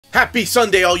Happy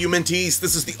Sunday, all you mentees!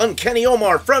 This is the Uncanny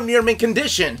Omar from Near Mint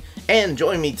Condition, and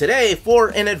join me today for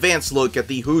an advanced look at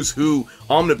the Who's Who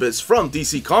Omnibus from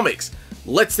DC Comics.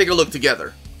 Let's take a look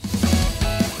together.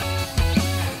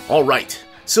 Alright,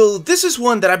 so this is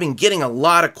one that I've been getting a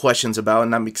lot of questions about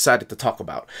and I'm excited to talk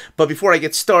about. But before I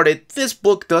get started, this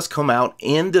book does come out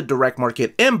in the direct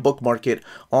market and book market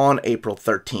on April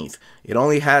 13th. It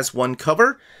only has one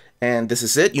cover, and this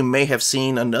is it. You may have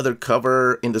seen another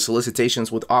cover in the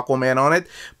solicitations with Aquaman on it,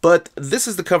 but this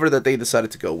is the cover that they decided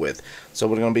to go with. So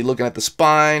we're going to be looking at the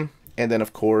spine, and then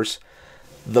of course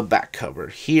the back cover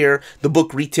here. The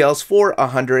book retails for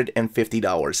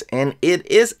 $150, and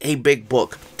it is a big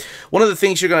book. One of the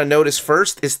things you're going to notice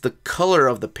first is the color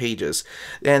of the pages,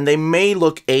 and they may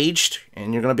look aged,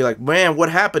 and you're going to be like, man, what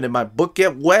happened? Did my book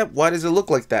get wet? Why does it look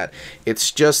like that?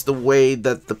 It's just the way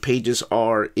that the pages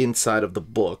are inside of the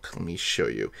book. Let me show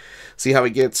you. See how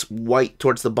it gets white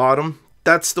towards the bottom?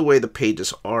 That's the way the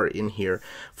pages are in here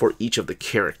for each of the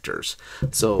characters.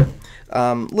 So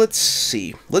let's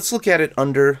see. Let's look at it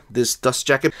under this dust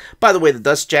jacket. By the way, the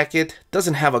dust jacket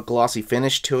doesn't have a glossy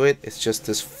finish to it. It's just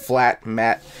this flat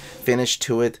matte finish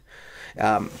to it.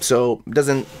 So it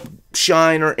doesn't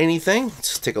shine or anything.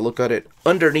 Let's take a look at it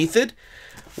underneath it.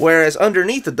 Whereas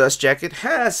underneath the dust jacket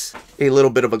has a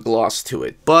little bit of a gloss to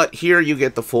it. But here you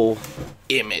get the full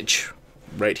image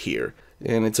right here.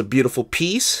 And it's a beautiful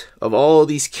piece of all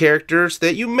these characters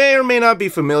that you may or may not be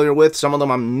familiar with. Some of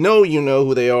them I know you know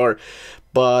who they are,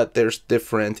 but there's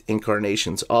different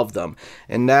incarnations of them.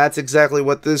 And that's exactly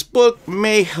what this book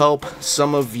may help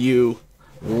some of you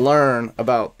learn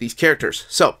about these characters.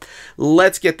 So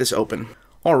let's get this open.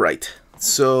 All right,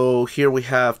 so here we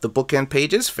have the bookend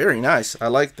pages. Very nice. I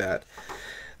like that.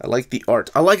 I like the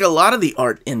art. I like a lot of the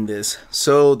art in this.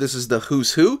 So this is the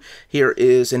Who's Who. Here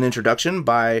is an introduction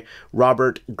by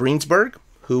Robert Greensburg,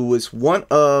 who was one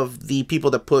of the people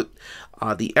that put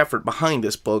the effort behind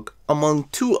this book, among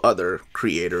two other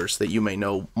creators that you may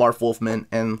know, Marv Wolfman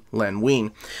and Len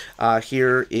Wein.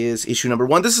 Here is issue number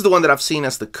 1. This is the one that I've seen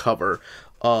as the cover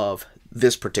of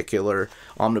this particular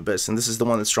omnibus, and this is the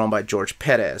one that's drawn by George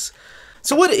Perez.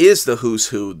 So what is the Who's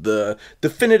Who, the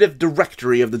definitive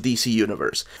directory of the DC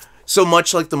Universe? So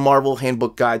much like the Marvel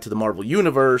Handbook Guide to the Marvel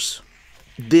Universe,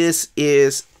 this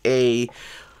is a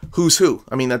Who's Who.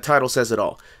 I mean, the title says it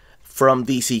all, from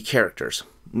DC characters.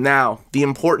 Now, the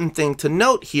important thing to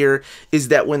note here is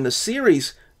that when the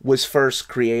series was first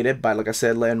created by, like I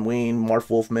said, Len Wein,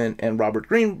 Marv Wolfman, and Robert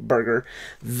Greenberger,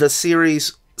 the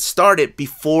series started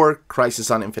before Crisis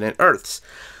on Infinite Earths.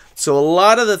 So a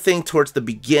lot of the thing towards the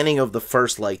beginning of the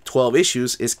first, like, 12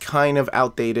 issues is kind of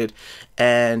outdated,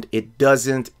 and it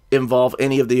doesn't involve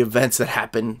any of the events that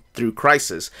happen through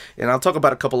Crisis. And I'll talk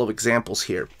about a couple of examples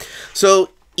here. So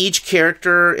each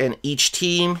character and each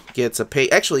team gets a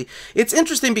page. Actually, it's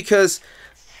interesting because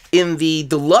in the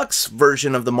deluxe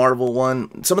version of the Marvel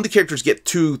one, some of the characters get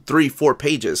 2, 3, 4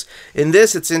 pages. In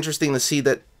this, it's interesting to see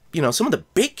that, you know, some of the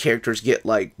big characters get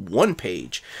like 1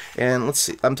 page. And let's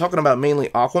see, I'm talking about mainly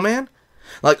Aquaman.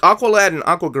 Like Aqualad and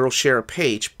Aquagirl share a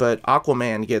page, but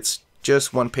Aquaman gets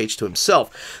just 1 page to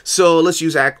himself. So let's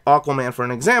use Aquaman for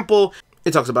an example.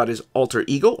 It talks about his alter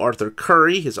ego, Arthur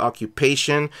Curry, his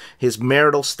occupation, his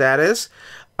marital status,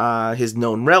 his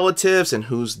known relatives, and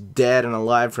who's dead and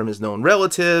alive from his known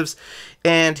relatives,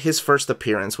 and his first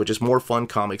appearance, which is More Fun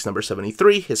Comics number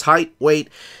 73, his height, weight,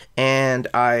 and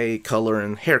eye color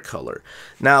and hair color.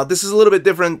 Now, this is a little bit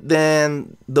different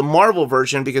than the Marvel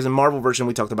version, because in Marvel version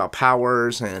we talked about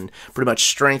powers and pretty much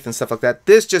strength and stuff like that.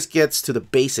 This just gets to the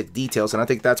basic details, and I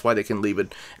think that's why they can leave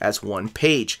it as 1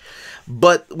 page.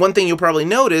 But one thing you'll probably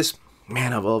notice,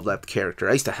 man, I love that character.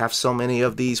 I used to have so many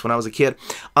of these when I was a kid.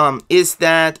 Is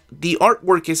that the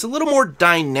artwork is a little more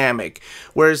dynamic,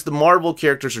 whereas the Marvel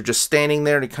characters are just standing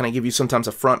there to kind of give you sometimes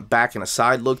a front, back, and a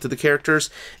side look to the characters.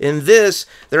 In this,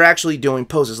 they're actually doing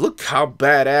poses. Look how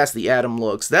badass the Atom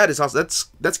looks. That is awesome.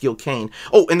 That's Gil Kane.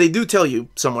 Oh, and they do tell you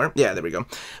somewhere, yeah, there we go,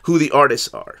 who the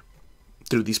artists are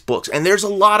through these books. And there's a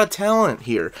lot of talent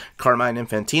here. Carmine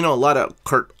Infantino, a lot of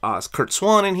Kurt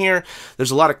Swan in here.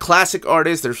 There's a lot of classic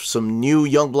artists. There's some new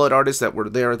Youngblood artists that were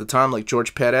there at the time, like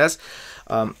George Perez.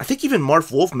 I think even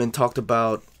Marv Wolfman talked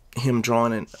about him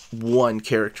drawing in 1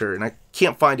 character, and I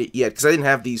can't find it yet because I didn't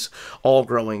have these all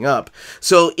growing up.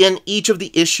 So in each of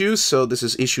the issues, so this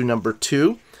is issue number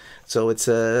 2, so it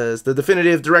says the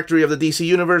definitive directory of the DC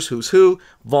Universe, Who's Who,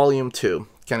 Volume 2.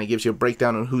 Kind of gives you a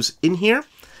breakdown on who's in here.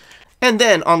 And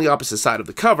then on the opposite side of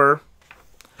the cover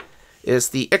is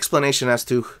the explanation as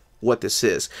to what this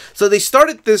is. So they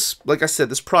started this, like I said,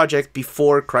 this project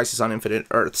before Crisis on Infinite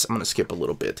Earths. I'm going to skip a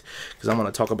little bit because I'm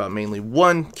going to talk about mainly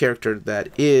one character that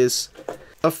is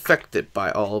affected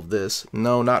by all of this.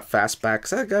 No, not Fastback. Is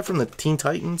that a guy from the Teen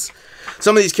Titans?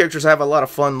 Some of these characters I have a lot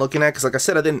of fun looking at, because like I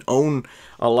said, I didn't own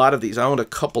a lot of these. I owned a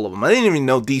couple of them. I didn't even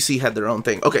know DC had their own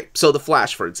thing. Okay, so the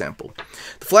Flash, for example.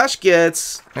 The Flash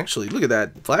gets, actually, look at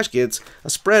that. The Flash gets a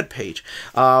spread page.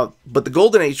 But the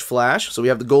Golden Age Flash, so we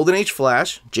have the Golden Age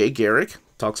Flash, Jay Garrick,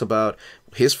 talks about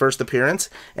his first appearance,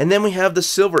 and then we have the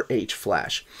Silver Age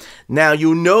Flash. Now,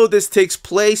 you know this takes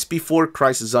place before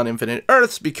Crisis on Infinite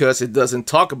Earths because it doesn't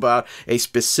talk about a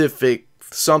specific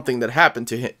something that happened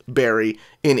to Barry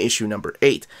in issue number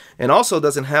 8. And also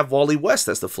doesn't have Wally West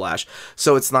as the Flash,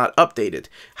 so it's not updated.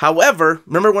 However,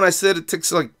 remember when I said it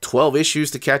takes like 12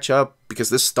 issues to catch up because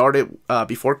this started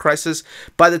before Crisis?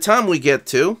 By the time we get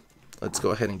to, let's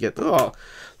go ahead and get,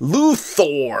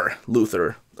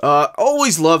 Luthor.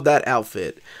 Always loved that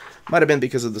outfit. Might have been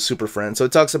because of the Super Friends. So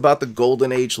it talks about the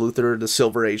Golden Age Luthor, the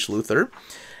Silver Age Luthor.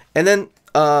 And then,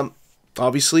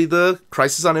 obviously, the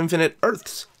Crisis on Infinite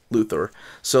Earths Luthor.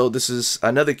 So this is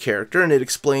another character, and it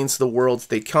explains the worlds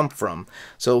they come from.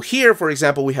 So here, for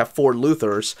example, we have 4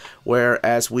 Luthors,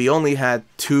 whereas we only had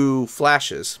 2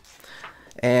 Flashes.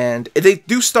 And they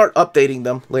do start updating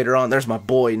them later on. There's my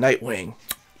boy, Nightwing.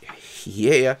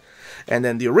 Yeah. And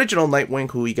then the original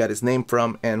Nightwing, who he got his name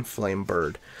from, and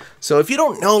Flamebird. So if you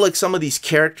don't know like some of these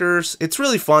characters, it's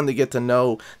really fun to get to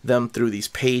know them through these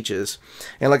pages.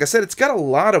 And like I said, it's got a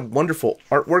lot of wonderful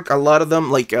artwork. A lot of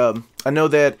them, like I know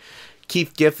that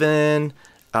Keith Giffen,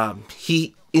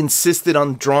 he insisted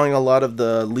on drawing a lot of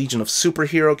the Legion of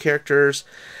Superhero characters.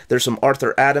 There's some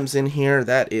Arthur Adams in here.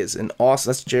 That is an awesome.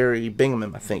 That's Jerry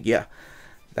Bingham, I think. Yeah.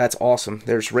 That's awesome.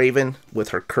 There's Raven with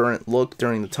her current look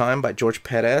during the time by George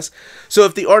Perez. So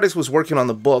if the artist was working on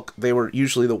the book, they were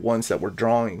usually the ones that were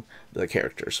drawing the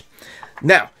characters.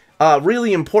 Now,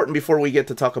 really important before we get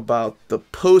to talk about the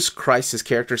post-crisis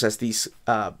characters as these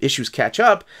issues catch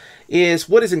up, is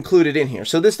what is included in here.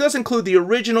 So this does include the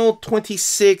original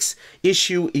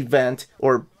 26-issue event,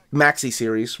 or maxi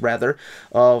series rather,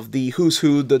 of the Who's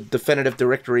Who, the definitive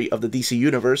directory of the DC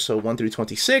Universe, so 1 through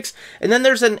 26, and then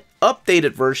there's an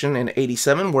updated version in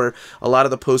 87 where a lot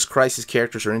of the post-crisis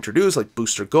characters are introduced, like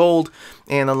Booster Gold,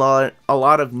 and a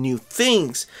lot of new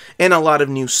things and a lot of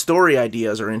new story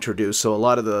ideas are introduced. So a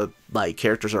lot of the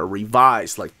characters are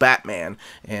revised, like Batman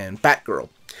and Batgirl.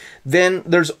 Then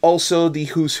there's also the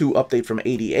Who's Who update from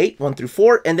 88, 1 through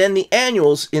 4, and then the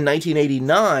annuals in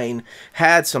 1989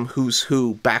 had some Who's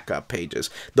Who backup pages.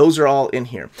 Those are all in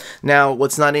here. Now,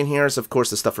 what's not in here is, of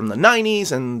course, the stuff from the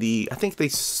 90s, and I think they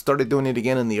started doing it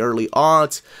again in the early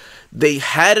aughts. They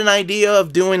had an idea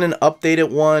of doing an updated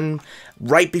one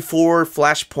right before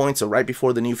Flashpoint, so right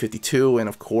before the New 52, and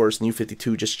of course, New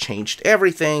 52 just changed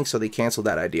everything, so they canceled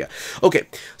that idea. Okay,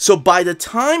 so by the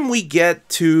time we get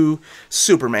to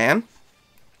Superman,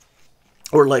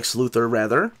 or Lex Luthor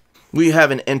rather, we have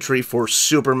an entry for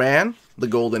Superman, the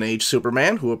Golden Age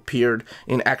Superman, who appeared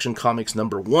in Action Comics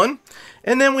 #1,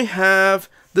 and then we have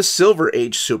the Silver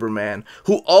Age Superman,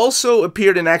 who also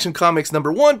appeared in Action Comics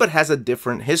 #1, but has a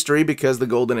different history because the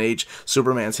Golden Age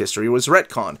Superman's history was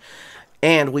retconned.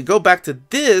 And we go back to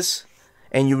this,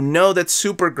 and you know that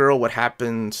Supergirl, what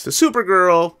happens to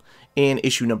Supergirl in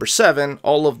issue #7,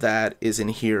 all of that is in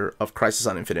here of Crisis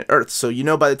on Infinite Earths. So you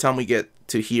know by the time we get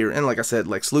to here, and like I said,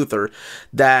 Lex Luthor,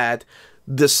 that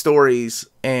the stories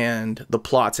and the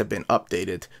plots have been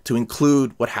updated to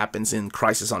include what happens in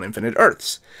Crisis on Infinite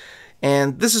Earths.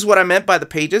 And this is what I meant by the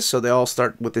pages. So they all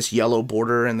start with this yellow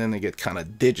border, and then they get kind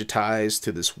of digitized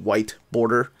to this white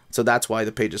border. So that's why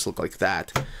the pages look like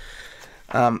that.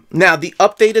 Now, the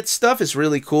updated stuff is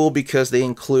really cool because they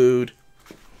include...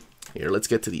 Here, let's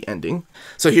get to the ending.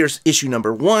 So here's issue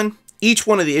 #1. Each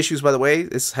one of the issues, by the way,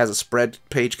 has a spread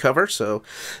page cover. So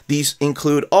these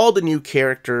include all the new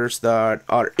characters that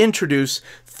are introduced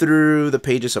through the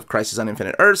pages of Crisis on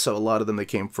Infinite Earths. So a lot of them, they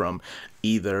came from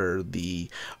either the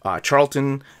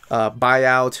Charlton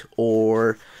buyout,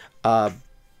 or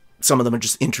some of them are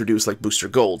just introduced, like Booster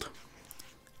Gold.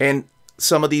 And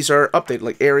some of these are updated,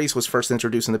 like Ares was first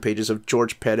introduced in the pages of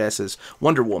George Perez's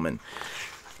Wonder Woman.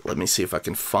 Let me see if I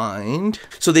can find...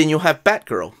 So then you'll have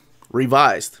Batgirl,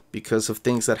 revised because of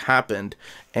things that happened,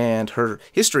 and her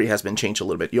history has been changed a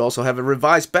little bit. You also have a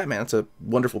revised Batman. It's a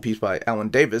wonderful piece by Alan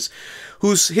Davis,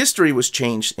 whose history was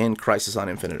changed in Crisis on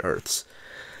Infinite Earths.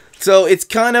 So it's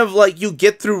kind of like you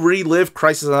get through relive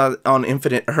Crisis on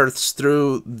Infinite Earths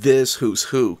through this Who's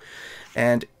Who.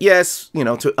 And yes, you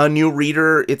know, to a new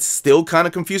reader, it's still kind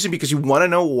of confusing because you want to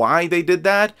know why they did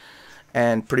that.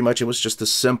 And pretty much it was just to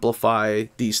simplify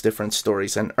these different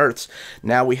stories and Earths.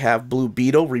 Now we have Blue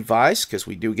Beetle revised, because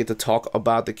we do get to talk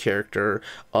about the character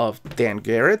of Dan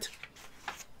Garrett.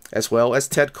 as well as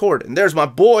Ted Kord. And there's my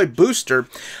boy Booster.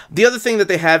 The other thing that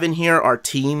they have in here are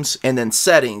teams and then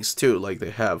settings too. Like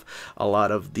they have a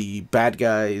lot of the bad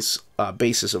guys'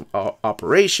 basis of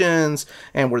operations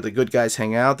and where the good guys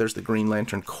hang out. There's the Green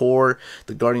Lantern Corps,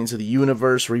 the Guardians of the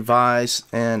Universe revised,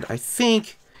 and I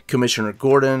think Commissioner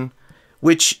Gordon.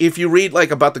 Which, if you read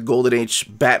like about the Golden Age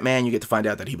Batman, you get to find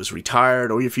out that he was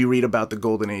retired. Or if you read about the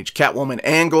Golden Age Catwoman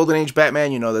and Golden Age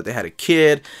Batman, you know that they had a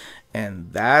kid.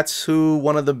 And that's who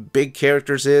one of the big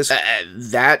characters is.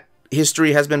 That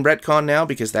history has been retconned now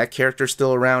because that character's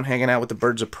still around hanging out with the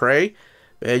Birds of Prey.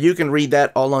 You can read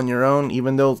that all on your own,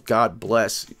 even though, God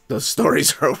bless, those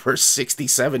stories are over 60,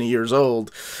 70 years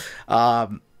old.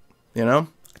 You know,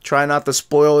 try not to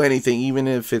spoil anything, even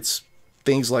if it's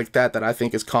things like that I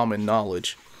think is common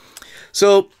knowledge.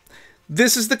 So,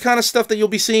 this is the kind of stuff that you'll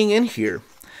be seeing in here.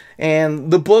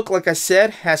 And the book, like I said,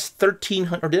 has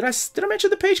 1,300... Or did I mention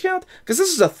the page count? Because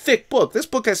this is a thick book. This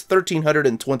book has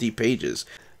 1,320 pages.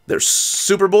 There's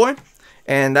Superboy,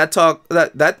 and that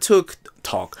took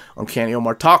Uncanny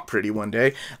Omar talk pretty one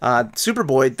day.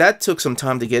 Superboy, that took some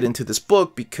time to get into this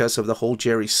book because of the whole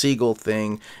Jerry Siegel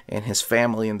thing and his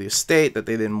family and the estate that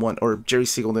they didn't want, or Jerry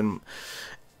Siegel didn't...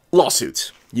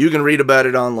 Lawsuits. You can read about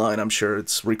it online. I'm sure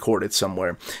it's recorded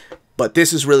somewhere. But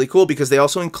this is really cool because they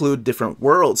also include different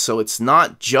worlds. So it's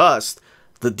not just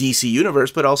the DC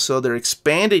universe, but also their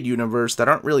expanded universe that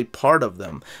aren't really part of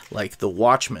them. Like the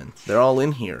Watchmen. They're all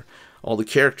in here. All the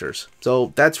characters.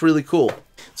 So that's really cool.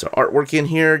 So artwork in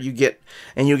here, you get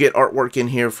artwork in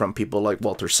here from people like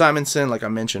Walter Simonson, like I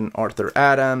mentioned, Arthur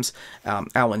Adams,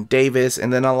 Alan Davis,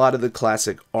 and then a lot of the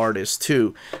classic artists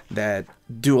too that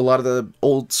do a lot of the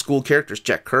old school characters.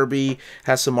 Jack Kirby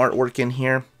has some artwork in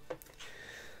here.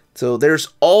 So there's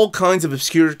all kinds of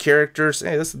obscure characters.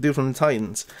 Hey, that's the dude from the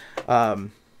Titans.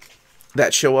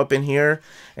 That show up in here.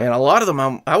 And a lot of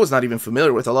them I was not even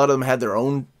familiar with. A lot of them had their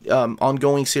own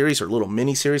ongoing series or little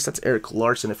mini-series. That's Eric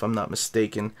Larson, if I'm not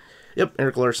mistaken. Yep,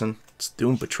 Eric Larson. It's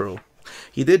Doom Patrol.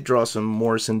 He did draw some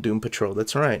Morrison Doom Patrol.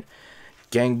 That's right.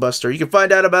 Gangbuster. You can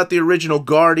find out about the original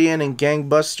Guardian and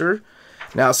Gangbuster.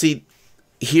 Now, see,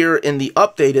 here in the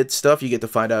updated stuff, you get to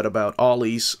find out about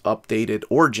Ollie's updated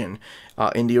origin.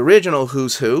 In the original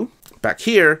Who's Who, back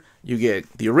here, you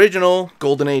get the original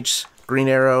Golden Age Green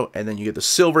Arrow, and then you get the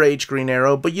Silver Age Green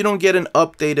Arrow, but you don't get an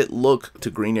updated look to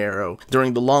Green Arrow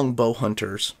during the Longbow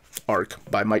Hunters arc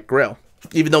by Mike Grell.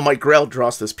 Even though Mike Grell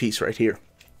draws this piece right here.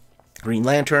 Green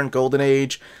Lantern, Golden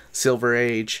Age, Silver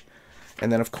Age,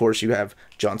 and then of course you have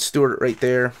John Stewart right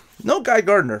there. No Guy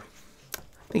Gardner.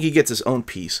 I think he gets his own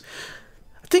piece.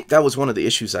 I think that was one of the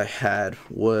issues I had,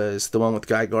 was the one with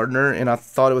Guy Gardner, and I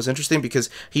thought it was interesting because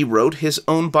he wrote his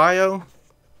own bio,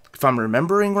 if I'm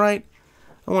remembering right.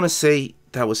 I want to say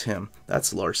that was him.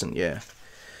 That's Larson, yeah.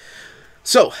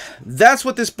 So, that's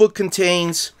what this book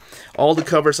contains. All the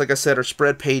covers, like I said, are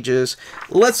spread pages.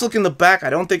 Let's look in the back. I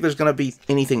don't think there's going to be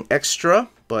anything extra,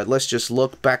 but let's just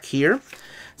look back here.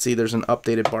 See, there's an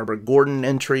updated Barbara Gordon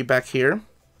entry back here.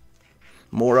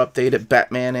 More updated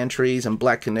Batman entries and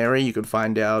Black Canary. You can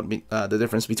find out the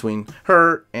difference between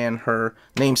her and her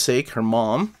namesake, her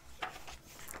mom.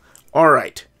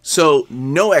 Alright, so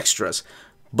no extras,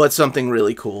 but something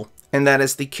really cool. And that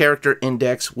is the character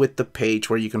index with the page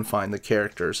where you can find the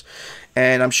characters.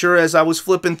 And I'm sure as I was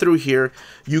flipping through here,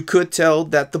 you could tell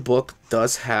that the book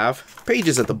does have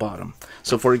pages at the bottom.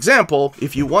 So for example,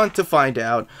 if you want to find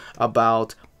out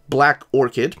about Black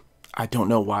Orchid, I don't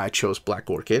know why I chose Black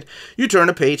Orchid, you turn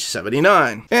to page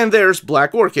 79. And there's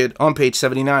Black Orchid on page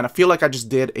 79. I feel like I just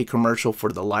did a commercial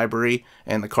for the library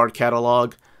and the card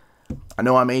catalog. I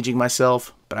know I'm aging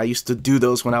myself, but I used to do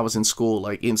those when I was in school,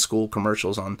 like in-school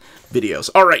commercials on videos.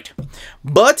 Alright,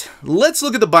 but let's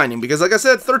look at the binding, because like I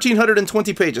said,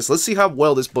 1,320 pages. Let's see how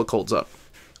well this book holds up.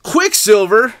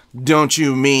 Quicksilver? Don't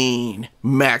you mean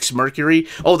Max Mercury?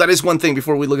 Oh, that is one thing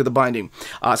before we look at the binding.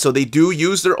 So they do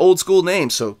use their old school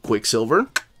names. So Quicksilver,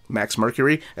 Max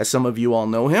Mercury, as some of you all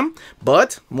know him.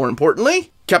 But, more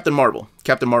importantly, Captain Marvel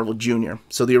Jr.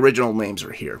 So the original names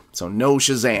are here. So no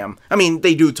Shazam. I mean,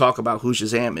 they do talk about who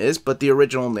Shazam is, but the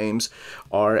original names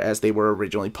are as they were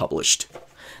originally published.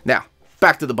 Now,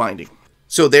 back to the binding.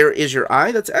 So there is your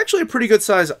eye. That's actually a pretty good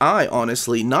size eye,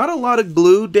 honestly. Not a lot of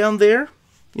glue down there.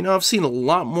 You know, I've seen a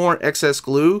lot more excess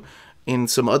glue in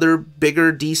some other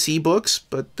bigger DC books,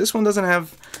 but this one doesn't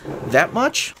have that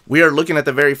much. We are looking at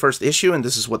the very first issue, and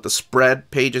this is what the spread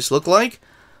pages look like.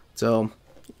 So,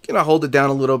 gonna hold it down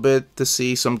a little bit to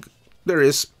see there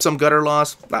is some gutter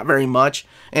loss, not very much,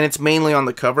 and it's mainly on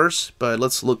the covers, but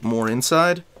let's look more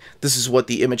inside. This is what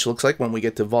the image looks like when we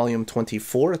get to volume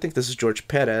 24. I think this is George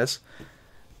Perez.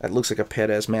 That looks like a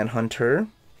Perez Manhunter.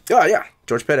 Oh yeah,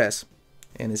 George Perez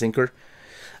and his inker.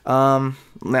 Now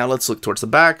let's look towards the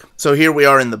back. So here we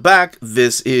are in the back.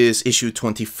 This is issue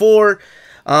 24.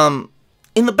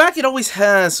 In the back, it always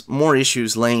has more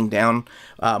issues laying down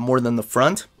more than the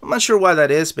front. I'm not sure why that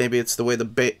is. Maybe it's the way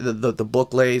the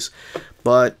book lays.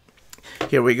 But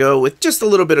here we go with just a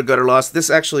little bit of gutter loss. This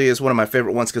actually is one of my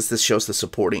favorite ones because this shows the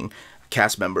supporting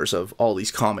cast members of all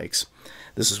these comics.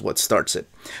 This is what starts it.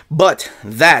 But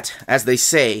that, as they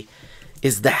say,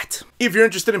 is that. If you're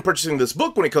interested in purchasing this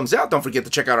book when it comes out, don't forget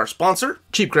to check out our sponsor,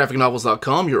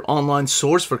 CheapGraphicNovels.com, your online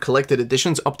source for collected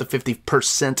editions up to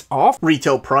 50% off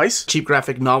retail price. Cheap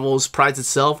Graphic Novels prides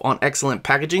itself on excellent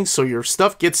packaging, so your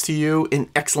stuff gets to you in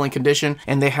excellent condition,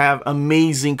 and they have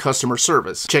amazing customer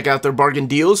service. Check out their bargain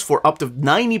deals for up to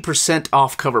 90%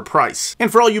 off cover price.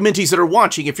 And for all you Minties that are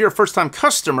watching, if you're a first-time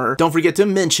customer, don't forget to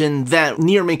mention that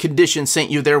Near Mint Condition sent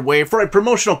you their way for a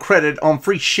promotional credit on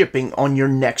free shipping on your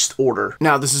next order.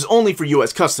 Now, this is only for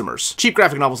U.S. customers.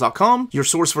 CheapGraphicNovels.com, your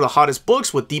source for the hottest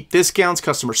books with deep discounts,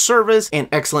 customer service, and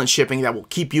excellent shipping that will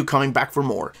keep you coming back for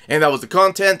more. And that was the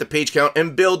content, the page count,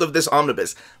 and build of this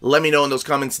omnibus. Let me know in those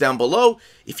comments down below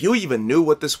if you even knew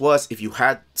what this was, if you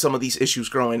had some of these issues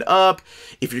growing up,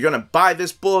 if you're going to buy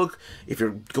this book, if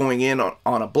you're going in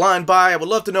on a blind buy. I would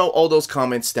love to know all those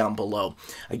comments down below.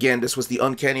 Again, this was the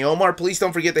Uncanny Omar. Please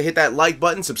don't forget to hit that like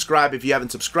button, subscribe if you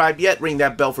haven't subscribed yet, ring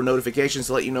that bell for notifications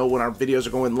to let you know when our videos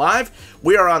are going live.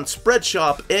 We are on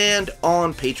Spreadshop and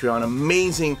on Patreon.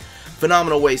 Amazing,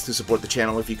 phenomenal ways to support the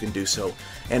channel if you can do so.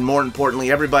 And more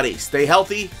importantly, everybody, stay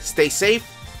healthy, stay safe,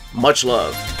 much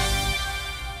love.